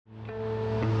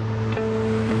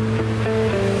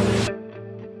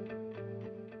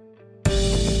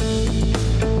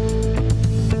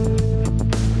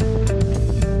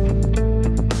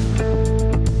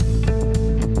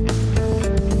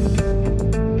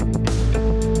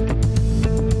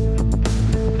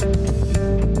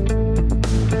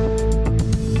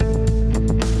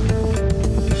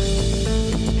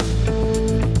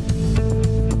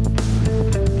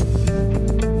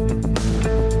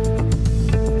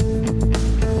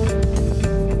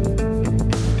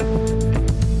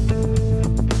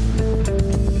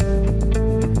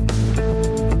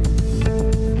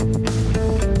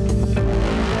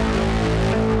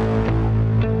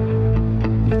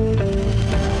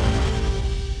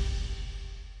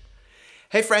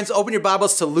Hey friends, open your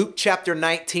Bibles to Luke chapter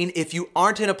 19. If you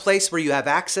aren't in a place where you have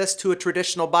access to a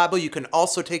traditional Bible, you can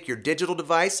also take your digital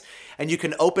device and you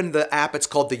can open the app. It's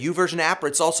called the YouVersion app, or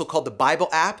it's also called the Bible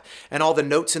app. And all the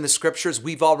notes in the scriptures,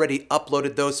 we've already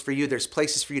uploaded those for you. There's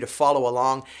places for you to follow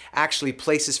along, actually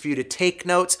places for you to take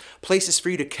notes, places for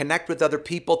you to connect with other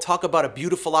people. Talk about a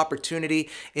beautiful opportunity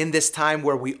in this time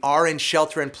where we are in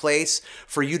shelter in place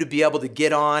for you to be able to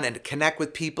get on and connect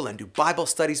with people and do Bible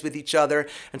studies with each other.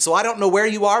 And so I don't know where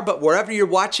you are, but wherever you're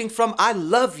watching from, I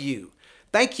love you.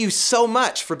 Thank you so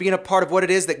much for being a part of what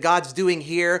it is that God's doing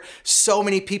here. So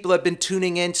many people have been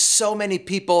tuning in. So many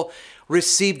people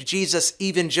received Jesus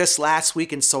even just last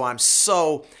week. And so I'm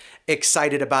so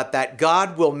excited about that.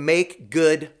 God will make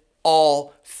good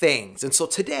all things. And so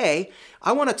today,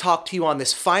 I want to talk to you on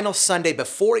this final Sunday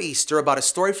before Easter about a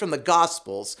story from the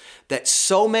Gospels that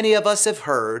so many of us have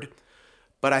heard,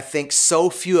 but I think so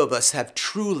few of us have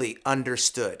truly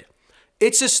understood.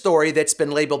 It's a story that's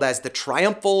been labeled as the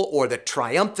triumphal or the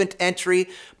triumphant entry,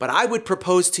 but I would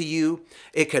propose to you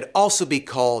it could also be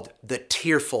called the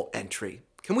tearful entry.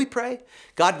 Can we pray?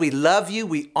 God, we love you.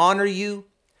 We honor you.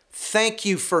 Thank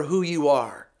you for who you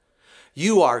are.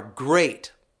 You are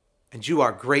great, and you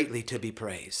are greatly to be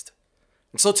praised.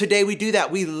 And so today we do that.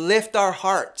 We lift our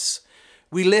hearts.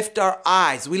 We lift our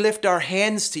eyes. We lift our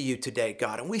hands to you today,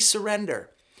 God, and we surrender.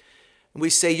 And we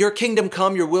say, your kingdom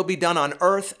come, your will be done on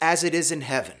earth as it is in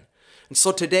heaven. And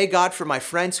so today, God, for my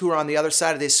friends who are on the other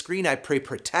side of this screen, I pray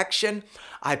protection.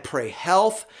 I pray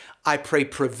health. I pray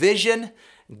provision.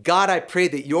 God, I pray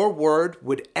that your word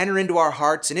would enter into our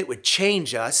hearts and it would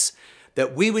change us,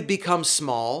 that we would become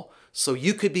small so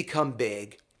you could become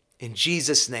big. In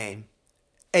Jesus' name,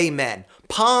 amen.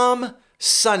 Palm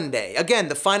Sunday. Again,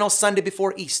 the final Sunday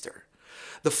before Easter.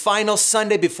 The final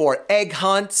Sunday before egg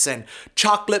hunts and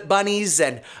chocolate bunnies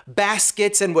and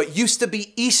baskets and what used to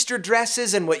be Easter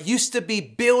dresses and what used to be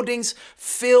buildings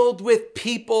filled with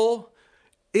people.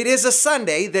 It is a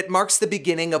Sunday that marks the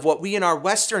beginning of what we in our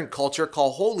Western culture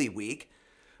call Holy Week,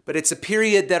 but it's a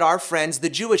period that our friends, the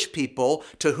Jewish people,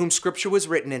 to whom Scripture was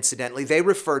written incidentally, they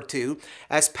referred to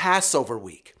as Passover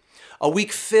week. A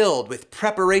week filled with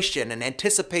preparation and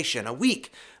anticipation, a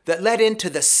week that led into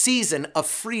the season of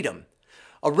freedom.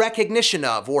 A recognition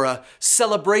of or a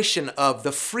celebration of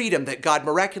the freedom that God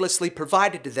miraculously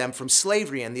provided to them from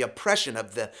slavery and the oppression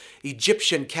of the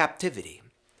Egyptian captivity.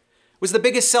 It was the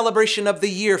biggest celebration of the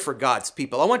year for God's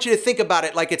people. I want you to think about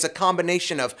it like it's a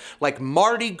combination of like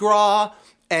Mardi Gras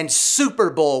and Super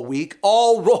Bowl week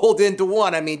all rolled into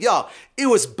one. I mean, y'all, it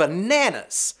was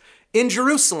bananas. In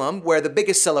Jerusalem, where the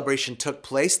biggest celebration took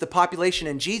place, the population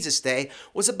in Jesus' day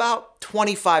was about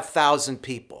 25,000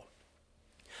 people.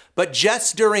 But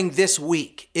just during this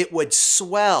week, it would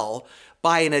swell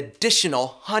by an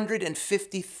additional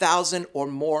 150,000 or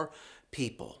more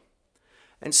people.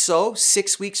 And so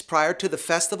 6 weeks prior to the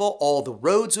festival, all the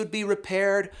roads would be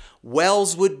repaired,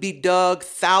 wells would be dug,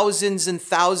 thousands and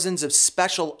thousands of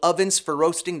special ovens for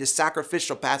roasting the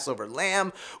sacrificial Passover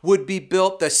lamb would be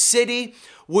built. The city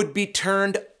would be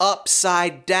turned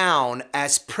upside down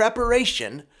as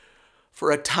preparation for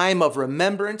a time of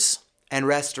remembrance and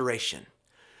restoration.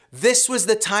 This was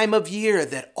the time of year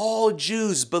that all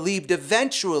Jews believed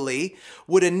eventually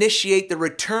would initiate the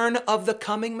return of the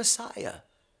coming Messiah.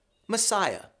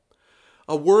 Messiah,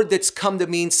 a word that's come to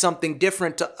mean something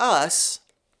different to us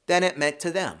than it meant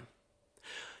to them.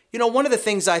 You know, one of the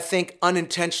things I think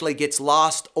unintentionally gets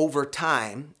lost over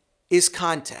time is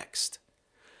context.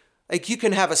 Like you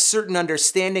can have a certain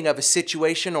understanding of a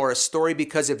situation or a story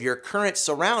because of your current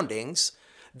surroundings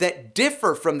that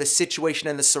differ from the situation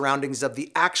and the surroundings of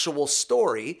the actual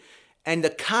story, and the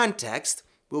context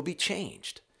will be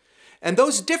changed. And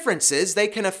those differences, they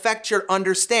can affect your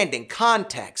understanding.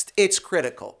 Context, it's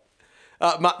critical.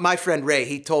 My friend Ray,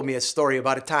 he told me a story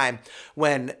about a time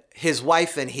when his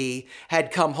wife and he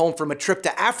had come home from a trip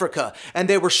to Africa and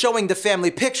they were showing the family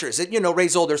pictures. And, you know,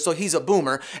 Ray's older, so he's a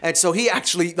boomer. And so he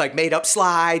actually like made up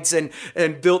slides and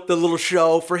built the little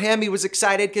show. For him, he was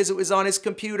excited because it was on his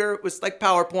computer. It was like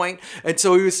PowerPoint. And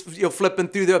so he was, flipping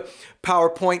through the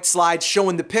PowerPoint slides,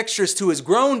 showing the pictures to his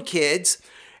grown kids.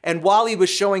 And while he was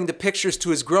showing the pictures to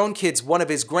his grown kids, one of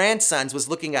his grandsons was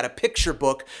looking at a picture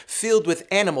book filled with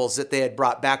animals that they had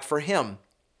brought back for him.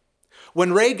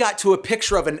 When Ray got to a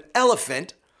picture of an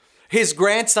elephant, his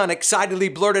grandson excitedly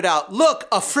blurted out, "Look,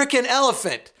 a frickin'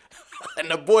 elephant." And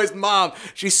the boy's mom,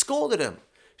 she scolded him.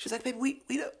 She's like, "Babe,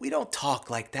 we don't talk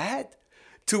like that."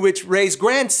 To which Ray's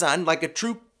grandson, like a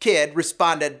true kid,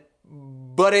 responded,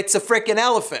 "But it's a frickin'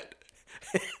 elephant."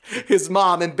 His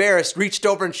mom, embarrassed, reached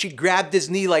over and she grabbed his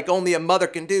knee like only a mother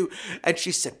can do. And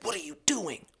she said, "What are you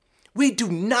doing? We do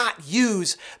not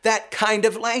use that kind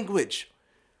of language.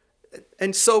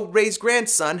 And so Ray's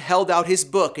grandson held out his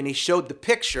book and he showed the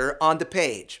picture on the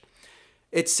page.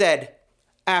 It said,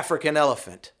 African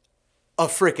elephant,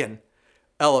 African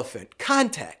elephant.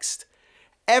 Context.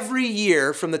 Every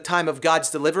year from the time of God's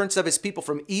deliverance of his people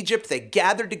from Egypt, they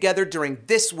gathered together during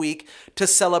this week to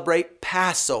celebrate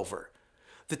Passover,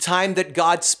 the time that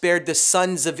God spared the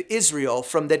sons of Israel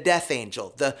from the death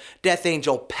angel. The death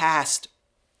angel passed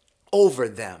over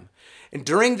them. And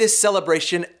during this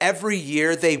celebration, every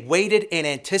year they waited in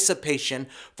anticipation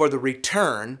for the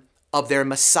return of their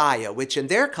Messiah, which in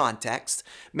their context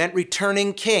meant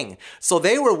returning king. So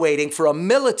they were waiting for a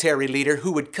military leader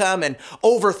who would come and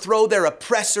overthrow their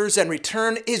oppressors and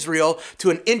return Israel to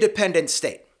an independent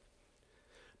state.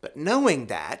 But knowing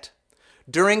that,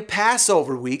 during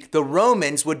Passover week, the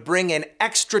Romans would bring in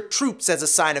extra troops as a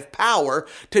sign of power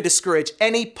to discourage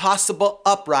any possible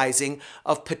uprising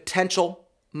of potential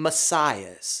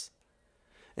messiahs.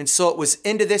 And so it was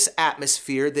into this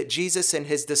atmosphere that Jesus and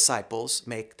his disciples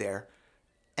make their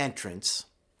entrance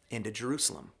into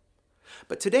Jerusalem.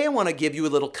 But today I want to give you a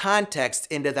little context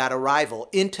into that arrival,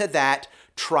 into that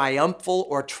triumphal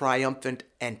or triumphant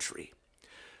entry.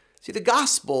 See, the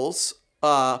Gospels,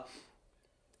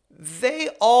 they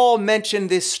all mention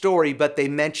this story, but they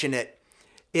mention it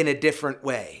in a different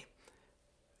way.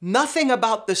 Nothing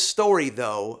about the story,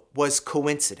 though, was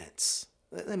coincidence.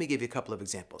 Let me give you a couple of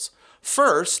examples.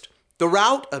 First, the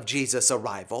route of Jesus'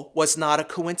 arrival was not a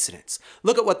coincidence.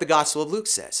 Look at what the Gospel of Luke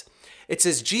says. It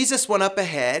says, Jesus went up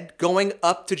ahead, going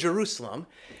up to Jerusalem,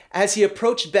 as he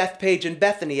approached Bethphage and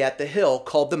Bethany at the hill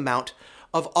called the Mount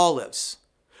of Olives.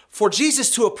 For Jesus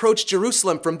to approach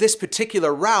Jerusalem from this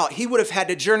particular route, he would have had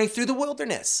to journey through the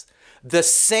wilderness. The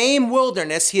same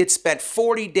wilderness he had spent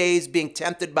 40 days being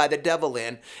tempted by the devil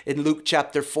in Luke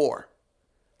chapter 4.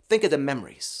 Think of the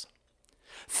memories.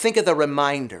 Think of the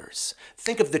reminders.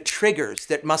 Think of the triggers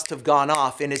that must have gone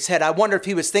off in his head. I wonder if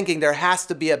he was thinking there has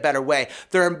to be a better way.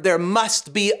 There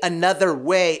must be another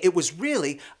way. It was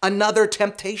really another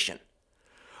temptation.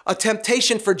 A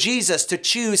temptation for Jesus to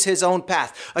choose his own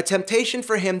path. A temptation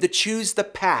for him to choose the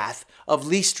path of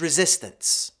least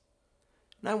resistance.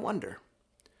 And I wonder,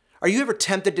 are you ever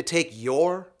tempted to take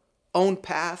your own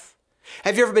path?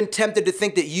 Have you ever been tempted to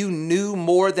think that you knew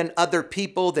more than other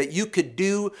people, that you could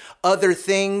do other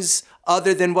things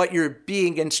other than what you're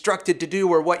being instructed to do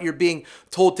or what you're being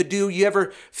told to do? You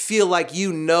ever feel like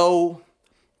you know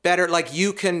better, like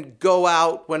you can go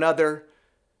out when other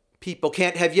people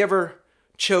can't? Have you ever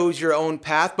chose your own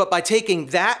path? But by taking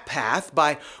that path,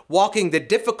 by walking the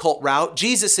difficult route,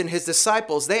 Jesus and his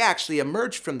disciples, they actually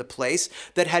emerged from the place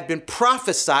that had been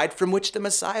prophesied from which the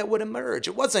Messiah would emerge.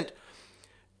 It wasn't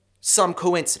some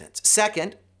coincidence.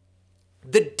 Second,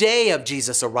 the day of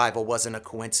Jesus' arrival wasn't a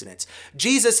coincidence.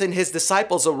 Jesus and his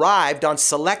disciples arrived on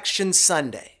Selection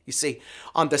Sunday. You see,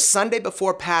 on the Sunday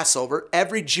before Passover,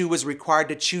 every Jew was required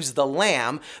to choose the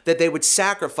lamb that they would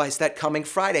sacrifice that coming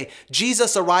Friday.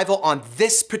 Jesus' arrival on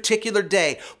this particular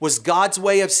day was God's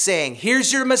way of saying,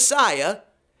 here's your Messiah,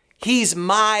 he's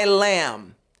my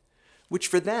lamb, which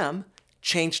for them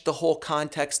changed the whole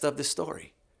context of the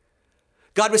story.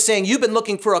 God was saying, you've been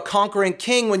looking for a conquering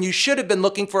king when you should have been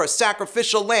looking for a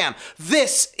sacrificial lamb.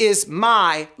 This is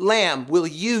my lamb. Will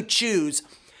you choose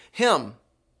him?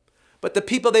 But the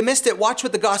people, they missed it. Watch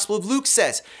what the Gospel of Luke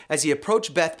says. As he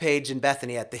approached Bethphage and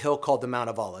Bethany at the hill called the Mount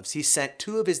of Olives, he sent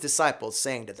two of his disciples,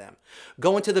 saying to them,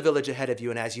 go into the village ahead of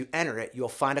you, and as you enter it, you'll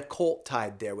find a colt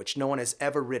tied there, which no one has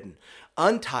ever ridden.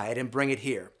 Untie it and bring it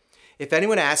here. If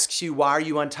anyone asks you, why are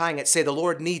you untying it? Say, the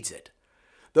Lord needs it.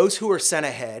 Those who were sent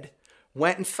ahead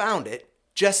went and found it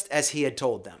just as he had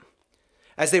told them.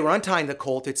 As they were untying the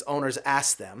colt, its owners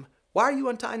asked them, why are you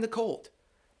untying the colt?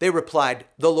 They replied,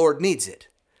 the Lord needs it.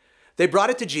 They brought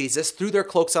it to Jesus, threw their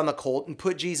cloaks on the colt, and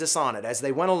put Jesus on it. As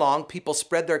they went along, people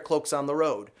spread their cloaks on the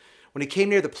road. When he came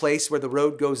near the place where the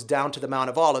road goes down to the Mount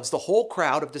of Olives, the whole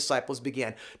crowd of disciples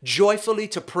began joyfully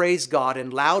to praise God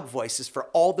in loud voices for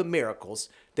all the miracles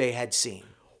they had seen.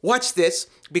 Watch this,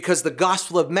 because the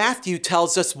Gospel of Matthew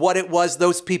tells us what it was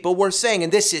those people were saying,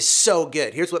 and this is so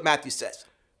good. Here's what Matthew says.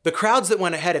 The crowds that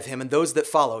went ahead of him and those that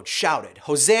followed shouted,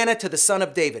 Hosanna to the Son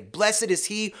of David. Blessed is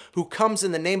he who comes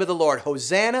in the name of the Lord.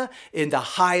 Hosanna in the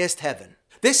highest heaven.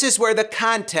 This is where the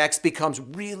context becomes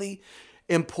really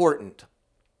important.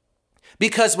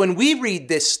 Because when we read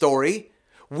this story,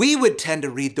 we would tend to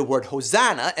read the word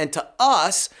Hosanna, and to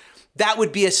us, that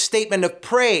would be a statement of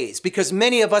praise, because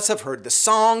many of us have heard the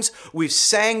songs, we've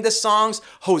sang the songs,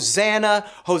 Hosanna,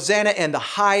 Hosanna in the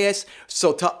highest.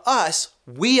 So to us,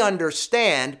 we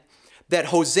understand that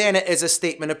Hosanna is a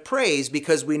statement of praise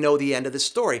because we know the end of the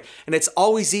story. And it's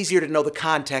always easier to know the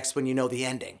context when you know the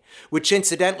ending, which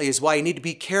incidentally is why you need to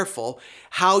be careful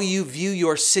how you view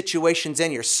your situations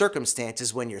and your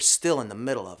circumstances when you're still in the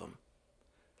middle of them.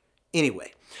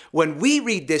 Anyway, when we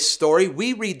read this story,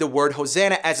 we read the word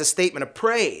Hosanna as a statement of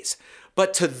praise.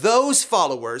 But to those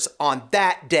followers on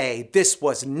that day, this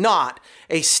was not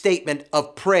a statement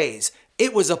of praise.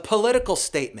 It was a political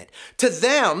statement. To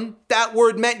them, that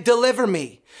word meant deliver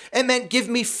me. It meant give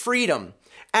me freedom.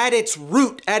 At its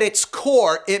root, at its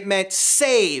core, it meant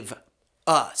save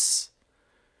us.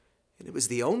 And it was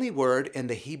the only word in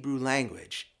the Hebrew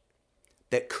language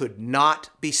that could not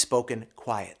be spoken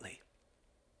quietly.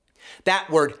 That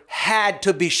word had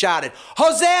to be shouted,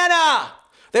 Hosanna!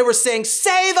 They were saying,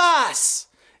 save us!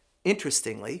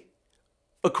 Interestingly,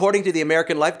 according to the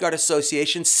American Lifeguard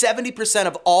Association, 70%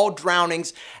 of all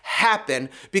drownings happen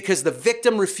because the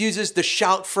victim refuses to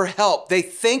shout for help. They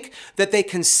think that they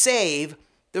can save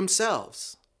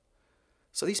themselves.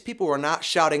 So these people were not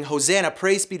shouting, Hosanna,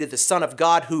 praise be to the Son of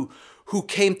God who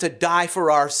came to die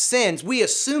for our sins. We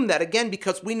assume that again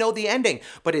because we know the ending.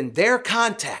 But in their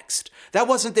context, that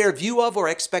wasn't their view of or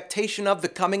expectation of the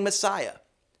coming Messiah.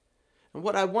 And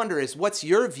what I wonder is, what's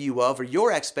your view of or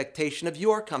your expectation of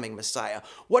your coming Messiah?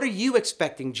 What are you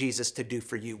expecting Jesus to do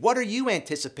for you? What are you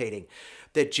anticipating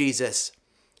that Jesus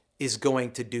is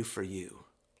going to do for you?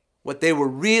 What they were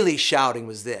really shouting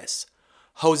was this: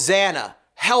 Hosanna,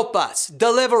 help us,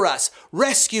 deliver us,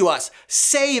 rescue us,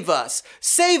 save us.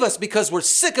 Save us because we're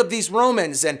sick of these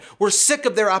Romans and we're sick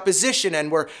of their opposition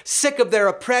and we're sick of their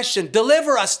oppression.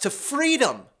 Deliver us to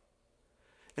freedom.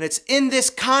 And it's in this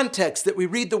context that we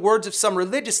read the words of some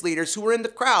religious leaders who were in the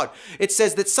crowd. It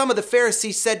says that some of the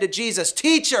Pharisees said to Jesus,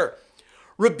 Teacher,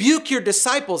 rebuke your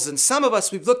disciples. And some of us,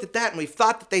 we've looked at that and we've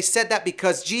thought that they said that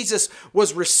because Jesus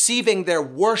was receiving their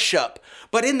worship.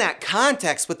 But in that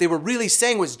context, what they were really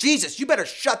saying was, Jesus, you better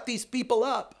shut these people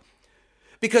up.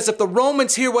 Because if the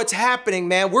Romans hear what's happening,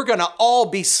 man, we're going to all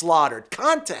be slaughtered.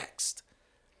 Context.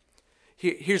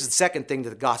 Here's the second thing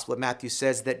that the Gospel of Matthew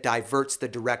says that diverts the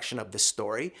direction of the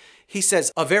story. He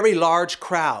says, a very large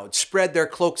crowd spread their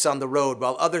cloaks on the road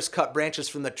while others cut branches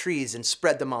from the trees and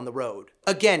spread them on the road.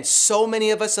 Again, so many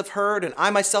of us have heard, and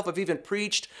I myself have even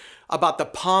preached about the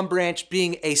palm branch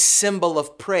being a symbol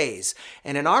of praise.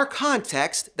 And in our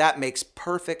context, that makes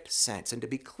perfect sense. And to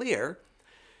be clear,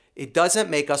 it doesn't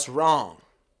make us wrong.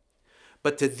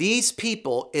 But to these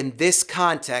people in this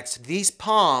context, these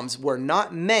palms were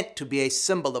not meant to be a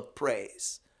symbol of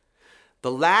praise.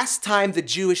 The last time the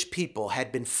Jewish people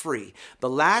had been free, the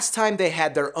last time they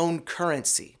had their own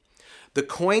currency, the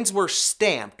coins were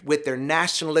stamped with their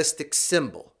nationalistic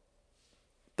symbol,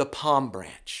 the palm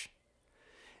branch.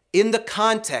 In the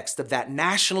context of that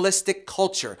nationalistic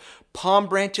culture, palm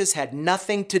branches had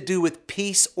nothing to do with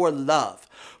peace or love.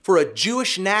 For a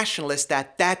Jewish nationalist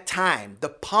at that time, the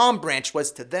palm branch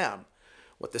was to them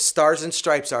what the stars and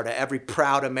stripes are to every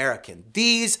proud American.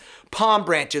 These palm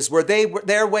branches were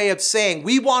their way of saying,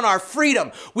 we want our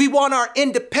freedom, we want our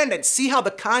independence. See how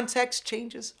the context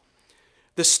changes?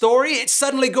 The story, it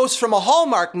suddenly goes from a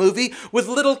Hallmark movie with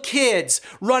little kids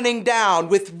running down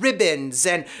with ribbons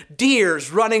and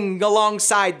deers running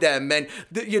alongside them and,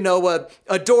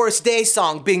 a Doris Day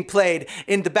song being played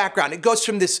in the background. It goes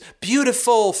from this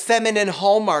beautiful feminine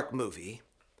Hallmark movie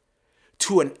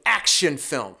to an action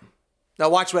film. Now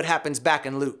watch what happens back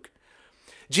in Luke.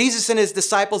 Jesus and his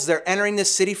disciples, they're entering the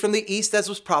city from the east as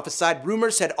was prophesied.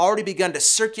 Rumors had already begun to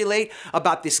circulate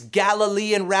about this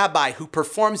Galilean rabbi who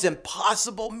performs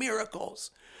impossible miracles,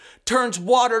 turns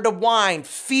water to wine,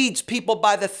 feeds people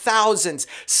by the thousands,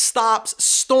 stops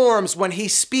storms when he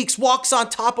speaks, walks on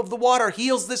top of the water,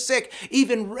 heals the sick,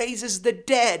 even raises the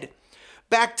dead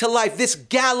back to life. This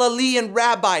Galilean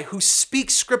rabbi who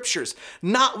speaks scriptures,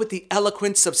 not with the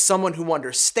eloquence of someone who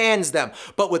understands them,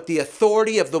 but with the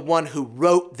authority of the one who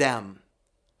wrote them.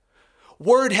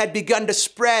 Word had begun to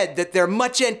spread that their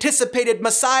much anticipated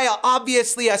Messiah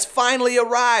obviously has finally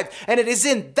arrived. And it is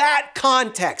in that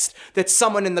context that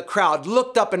someone in the crowd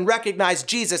looked up and recognized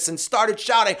Jesus and started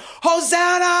shouting,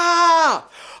 Hosanna!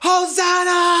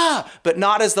 Hosanna! But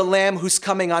not as the Lamb who's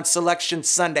coming on Selection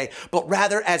Sunday, but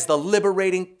rather as the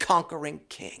liberating, conquering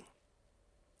King.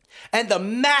 And the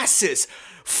masses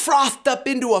frothed up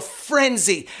into a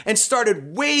frenzy and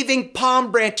started waving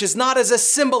palm branches, not as a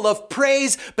symbol of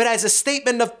praise, but as a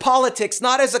statement of politics,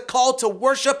 not as a call to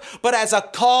worship, but as a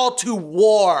call to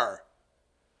war.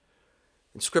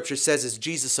 And Scripture says, as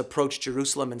Jesus approached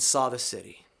Jerusalem and saw the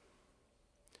city,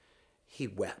 he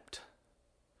wept.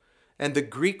 And the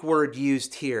Greek word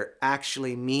used here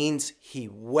actually means he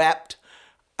wept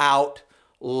out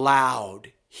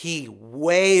loud. He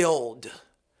wailed.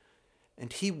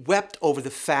 And he wept over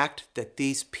the fact that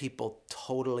these people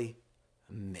totally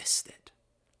missed it.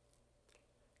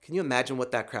 Can you imagine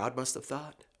what that crowd must have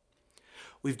thought?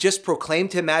 We've just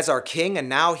proclaimed him as our king, and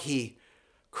now he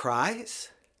cries?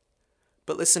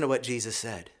 But listen to what Jesus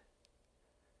said.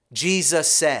 Jesus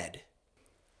said,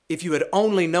 if you had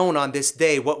only known on this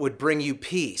day what would bring you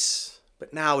peace,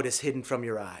 but now it is hidden from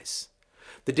your eyes.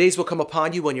 The days will come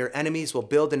upon you when your enemies will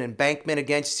build an embankment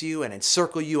against you and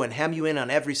encircle you and hem you in on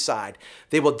every side.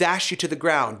 They will dash you to the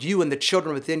ground, you and the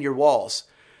children within your walls.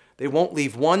 They won't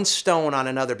leave one stone on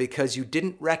another because you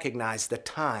didn't recognize the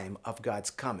time of God's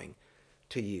coming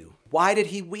to you. Why did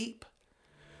he weep?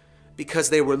 Because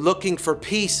they were looking for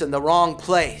peace in the wrong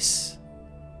place.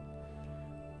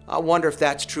 I wonder if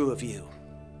that's true of you.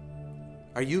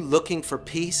 Are you looking for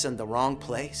peace in the wrong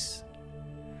place?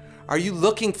 Are you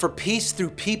looking for peace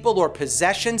through people or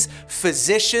possessions,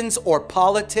 physicians or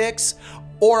politics?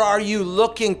 Or are you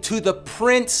looking to the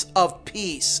Prince of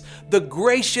Peace, the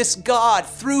gracious God,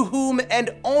 through whom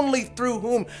and only through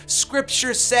whom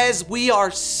Scripture says we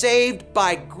are saved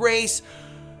by grace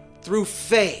through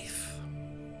faith?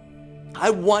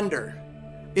 I wonder,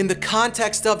 in the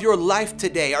context of your life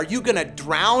today, are you going to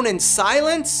drown in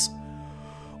silence?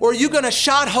 Or are you going to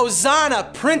shout, Hosanna,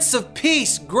 Prince of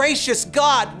Peace, gracious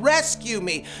God, rescue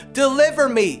me, deliver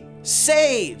me,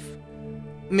 save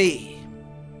me?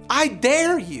 I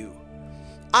dare you.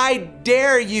 I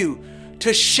dare you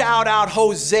to shout out,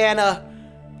 Hosanna,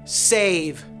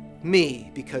 save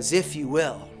me. Because if you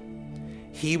will,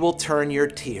 he will turn your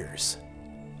tears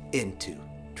into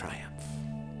triumph.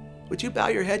 Would you bow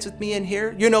your heads with me in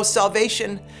here? You know,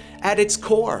 salvation at its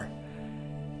core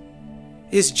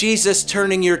is Jesus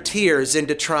turning your tears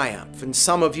into triumph. And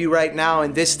some of you right now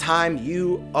in this time,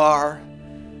 you are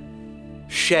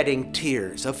shedding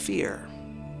tears of fear,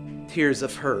 tears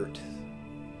of hurt.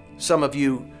 Some of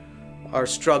you are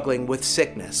struggling with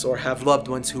sickness or have loved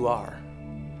ones who are.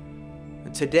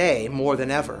 And today, more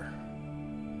than ever,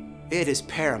 it is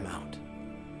paramount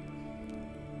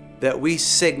that we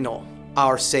signal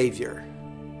our Savior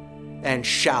and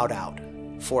shout out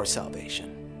for salvation.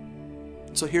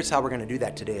 So here's how we're going to do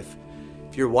that today.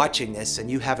 If you're watching this and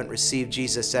you haven't received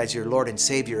Jesus as your Lord and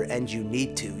Savior, and you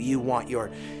need to, you want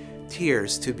your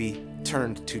tears to be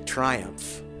turned to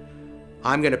triumph,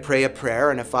 I'm going to pray a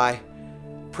prayer, and if I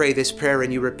pray this prayer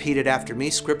and you repeat it after me,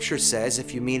 Scripture says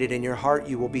if you mean it in your heart,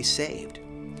 you will be saved.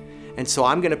 And so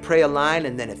I'm going to pray a line,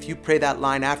 and then if you pray that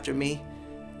line after me,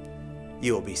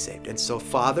 you will be saved. And so,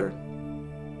 Father,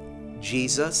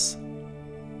 Jesus,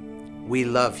 we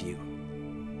love you.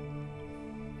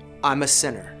 I'm a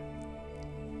sinner,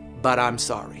 but I'm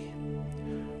sorry.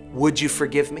 Would you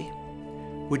forgive me?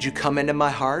 Would you come into my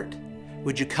heart?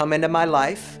 Would you come into my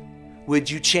life? Would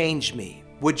you change me?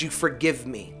 Would you forgive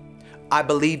me? I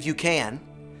believe you can.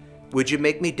 Would you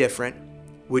make me different?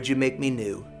 Would you make me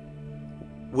new?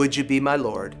 Would you be my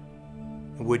Lord?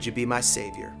 Would you be my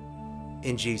Savior?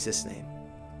 In Jesus' name.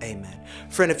 Amen.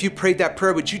 Friend, if you prayed that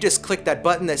prayer, would you just click that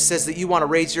button that says that you want to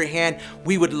raise your hand?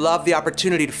 We would love the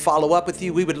opportunity to follow up with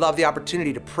you. We would love the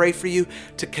opportunity to pray for you,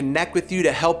 to connect with you,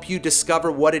 to help you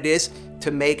discover what it is to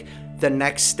make the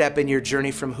next step in your journey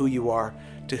from who you are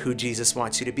to who Jesus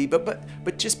wants you to be. But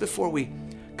just before we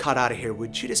cut out of here,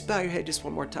 would you just bow your head just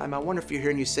one more time? I wonder if you're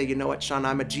here and you say, you know what, Sean,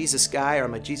 I'm a Jesus guy or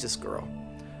I'm a Jesus girl.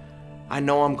 I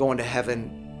know I'm going to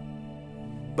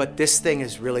heaven, but this thing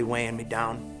is really weighing me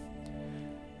down.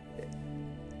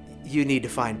 You need to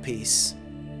find peace.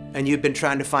 And you've been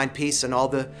trying to find peace in all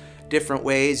the different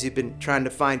ways. You've been trying to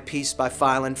find peace by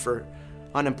filing for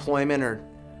unemployment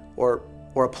or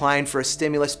applying for a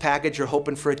stimulus package or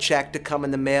hoping for a check to come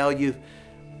in the mail.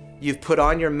 You've put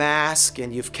on your mask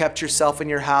and you've kept yourself in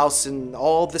your house and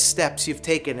all the steps you've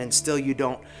taken, and still you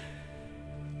don't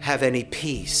have any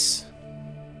peace.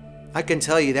 I can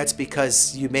tell you that's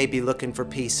because you may be looking for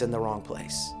peace in the wrong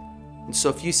place. And so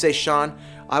if you say, Sean,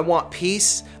 I want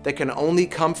peace that can only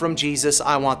come from Jesus,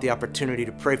 I want the opportunity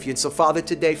to pray for you. And so, Father,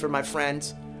 today for my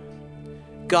friends,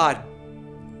 God,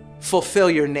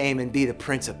 fulfill your name and be the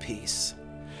Prince of Peace.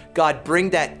 God, bring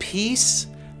that peace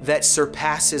that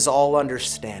surpasses all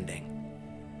understanding.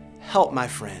 Help my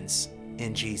friends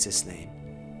in Jesus' name.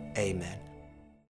 Amen.